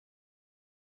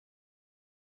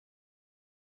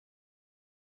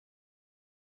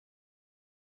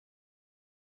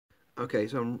Okay,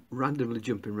 so I'm randomly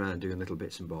jumping around doing little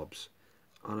bits and bobs,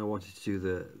 and I wanted to do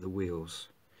the wheels.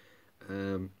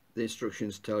 The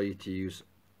instructions tell you to use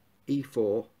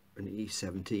E4 and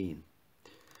E17.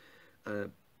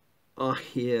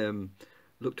 I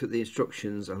looked at the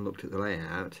instructions and looked at the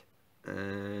layout,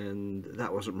 and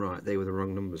that wasn't right. They were the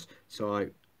wrong numbers, so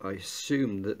I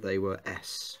assumed that they were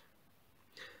S.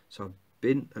 So I've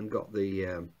been and got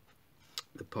the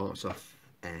parts off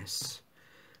S,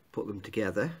 put them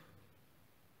together.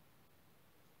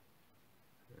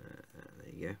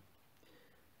 There you go,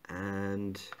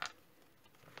 and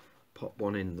pop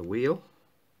one in the wheel.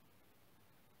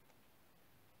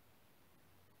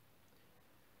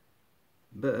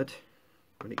 But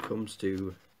when it comes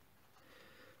to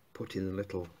putting the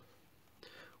little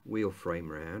wheel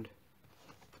frame round,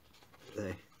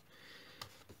 they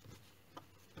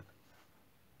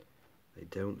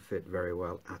don't fit very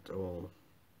well at all.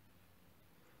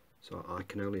 So I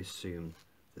can only assume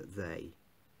that they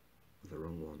are the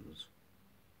wrong ones.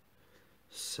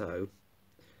 So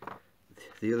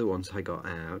the other ones I got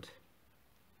out,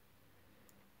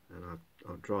 and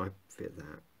I'll dry fit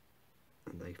that,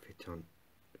 and they fit on.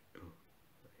 Oh,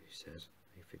 he says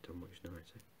they fit on much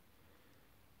nicer.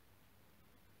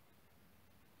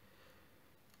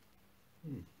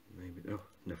 Maybe no,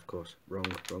 of course, wrong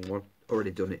one.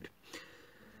 Already done it.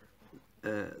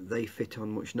 They fit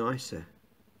on much nicer,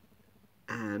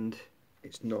 and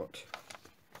it's not,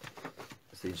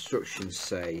 as the instructions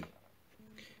say,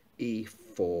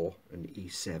 E4 and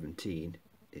E17.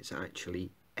 It's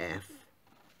actually F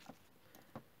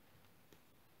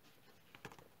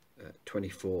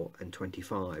 24 and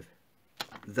 25.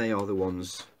 They are the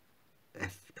ones,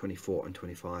 F24 and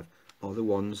 25 are the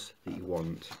ones that you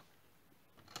want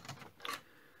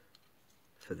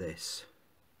for this.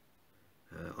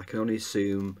 I can only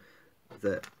assume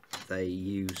that they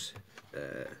use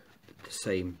the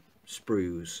same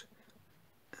sprues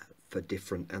for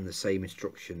different, and the same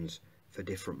instructions for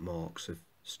different marks of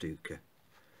Stuka.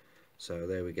 So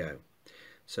there we go.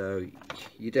 So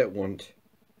you don't want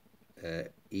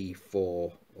E4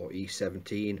 or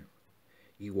E17,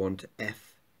 you want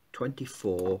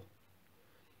F24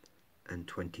 and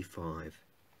 25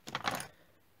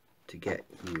 to get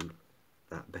you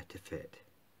that better fit,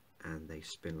 and they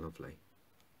spin lovely.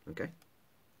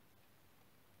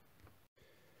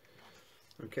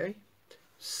 Okay,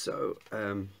 so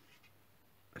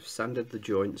I've sanded the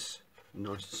joints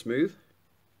nice and smooth,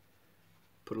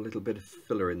 put a little bit of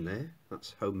filler in there.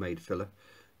 That's homemade filler,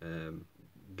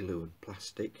 glue and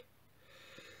plastic.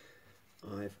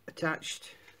 I've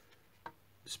attached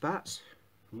the spats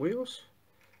and wheels.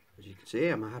 As you can see,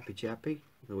 I'm a happy chappy.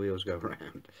 The wheels go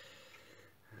around.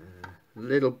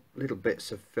 Little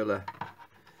bits of filler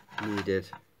needed.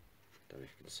 Don't know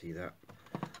if you can see that.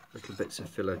 Little bits of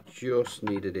filler just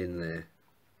needed in there,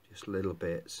 just little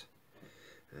bits,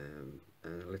 and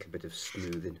a little bit of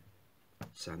smoothing,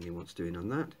 sanding what's doing on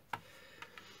that.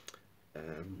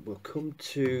 We'll come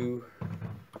to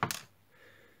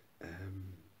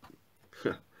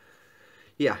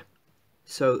yeah,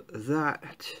 so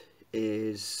that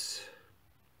is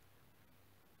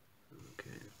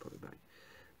okay. Put it back.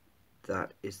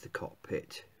 That is the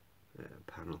cockpit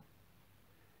panel.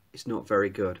 It's not very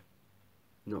good.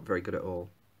 Not very good at all.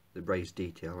 The raised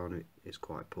detail on it is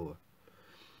quite poor.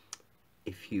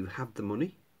 If you have the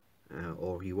money,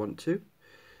 or you want to,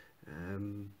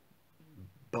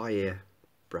 buy a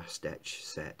brass stitch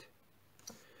set.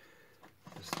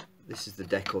 This is the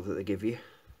decal that they give you,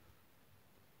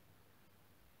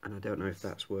 and I don't know if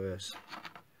that's worse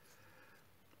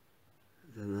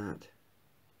than that.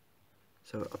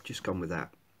 So I've just gone with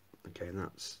that. Okay, and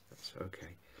that's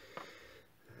okay.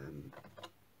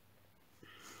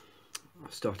 I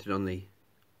started on the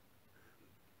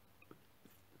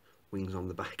wings on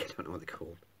the back. I don't know what they're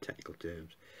called, technical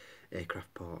terms,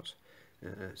 aircraft parts.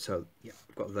 So yeah,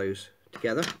 I've got those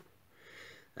together.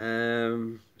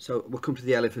 So we'll come to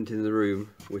the elephant in the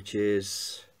room, which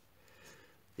is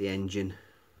the engine.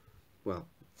 Well,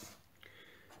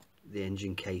 the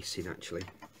engine casing actually.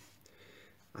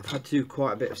 I've had to do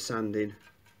quite a bit of sanding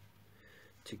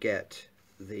to get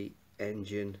the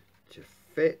engine to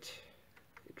fit.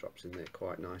 It drops in there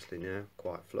quite nicely now,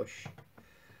 quite flush.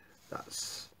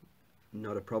 That's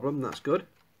not a problem, that's good.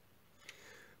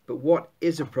 But what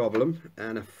is a problem,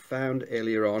 and I found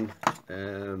earlier on,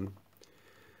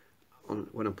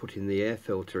 when I'm putting the air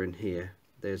filter in here,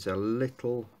 there's a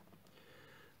little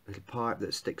pipe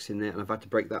that sticks in there, and I've had to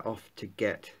break that off to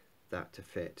get that to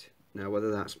fit. Now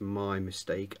whether that's my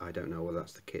mistake, I don't know, whether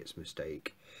that's the kit's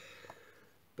mistake,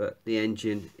 but the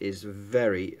engine is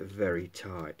very, very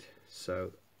tight,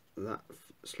 so that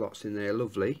slots in there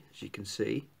lovely, as you can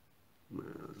see. Well,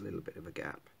 a little bit of a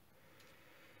gap,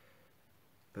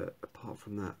 but apart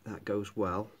from that, that goes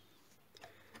well.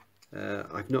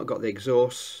 I've not got the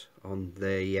exhausts on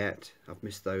there yet. I've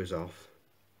missed those off.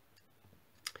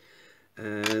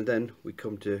 And then we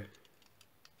come to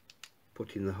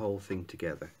putting the whole thing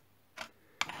together,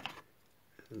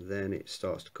 and then it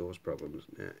starts to cause problems.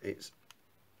 Now it's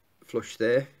flush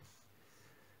there,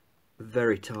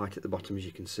 very tight at the bottom, as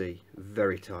you can see,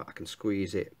 very tight. I can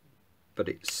squeeze it, but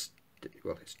it's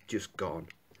just gone.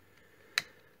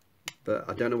 But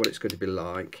I don't know what it's going to be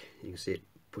like. You can see it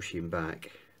pushing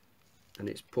back, and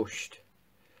it's pushed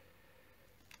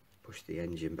the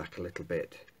engine back a little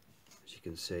bit, as you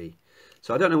can see.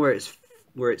 So I don't know where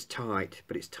it's tight,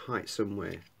 but it's tight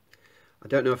somewhere. I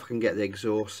don't know if I can get the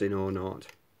exhaust in or not.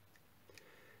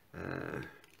 And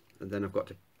then I've got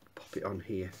to pop it on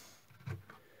here.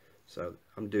 So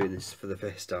I'm doing this for the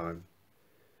first time.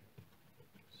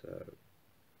 So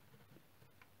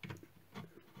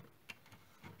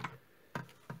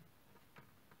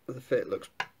the fit looks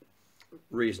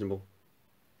reasonable.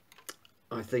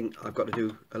 I think I've got to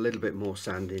do a little bit more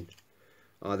sanding,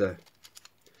 either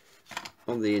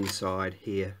on the inside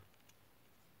here,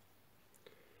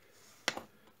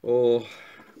 or,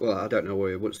 well, I don't know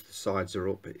where. Once the sides are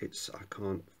up, I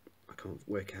can't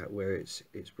work out where it's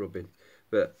rubbing.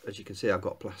 But as you can see, I've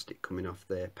got plastic coming off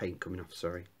there, paint coming off,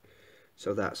 sorry.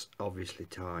 So that's obviously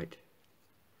tight.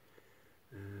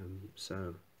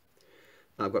 So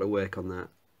I've got to work on that.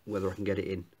 Whether I can get it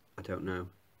in, I don't know.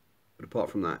 But apart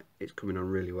from that, it's coming on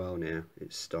really well now.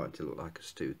 It's starting to look like a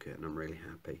Stuka, and I'm really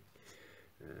happy.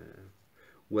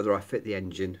 Whether I fit the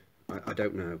engine, I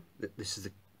don't know. This is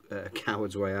a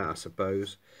coward's way out, I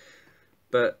suppose.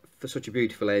 But for such a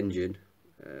beautiful engine,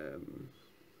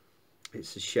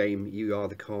 it's a shame you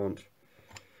either can't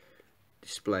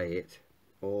display it,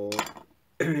 or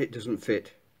it doesn't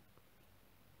fit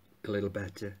a little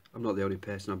better. I'm not the only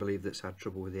person, I believe, that's had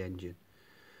trouble with the engine.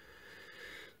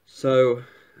 So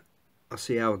I'll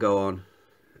see how I go on,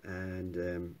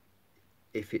 and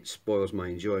if it spoils my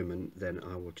enjoyment, then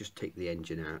I will just take the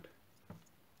engine out,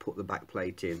 put the back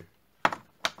plate in,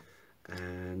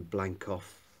 and blank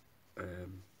off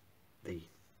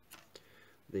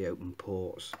the open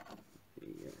ports,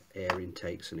 the air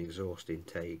intakes and exhaust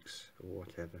intakes, or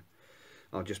whatever.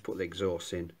 I'll just put the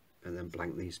exhaust in and then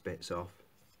blank these bits off,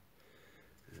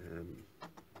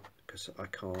 because I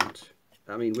can't,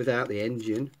 I mean, without the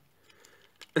engine,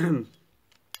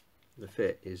 the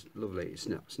fit is lovely. It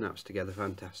snaps together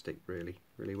fantastic, really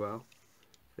well.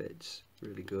 Fits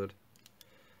really good.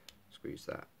 Squeeze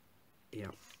that,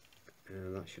 yeah,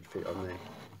 and that should fit on there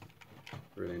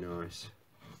really nice.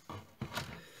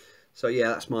 So yeah,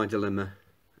 that's my dilemma,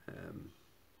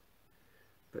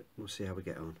 but we'll see how we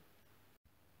get on.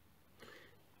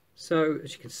 So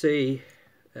as you can see,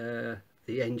 the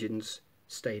engine's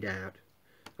stayed out.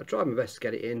 I tried my best to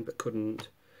get it in, but couldn't.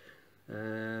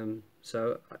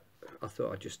 So I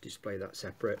thought I'd just display that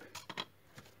separate.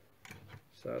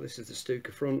 So this is the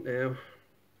Stuka front now,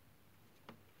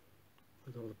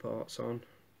 with all the parts on.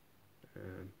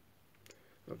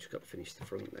 I've just got to finish the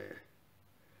front there.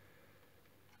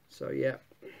 So yeah,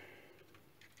 I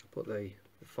put the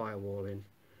firewall in,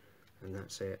 and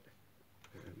that's it.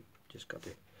 Just got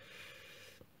to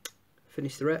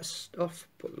finish the rest off,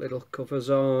 put little covers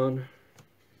on,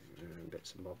 and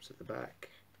bits and bobs at the back,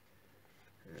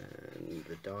 and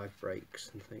the dive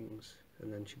brakes and things,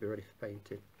 and then should be ready for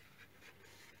painting.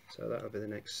 So that'll be the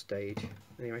next stage.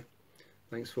 Anyway,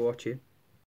 thanks for watching.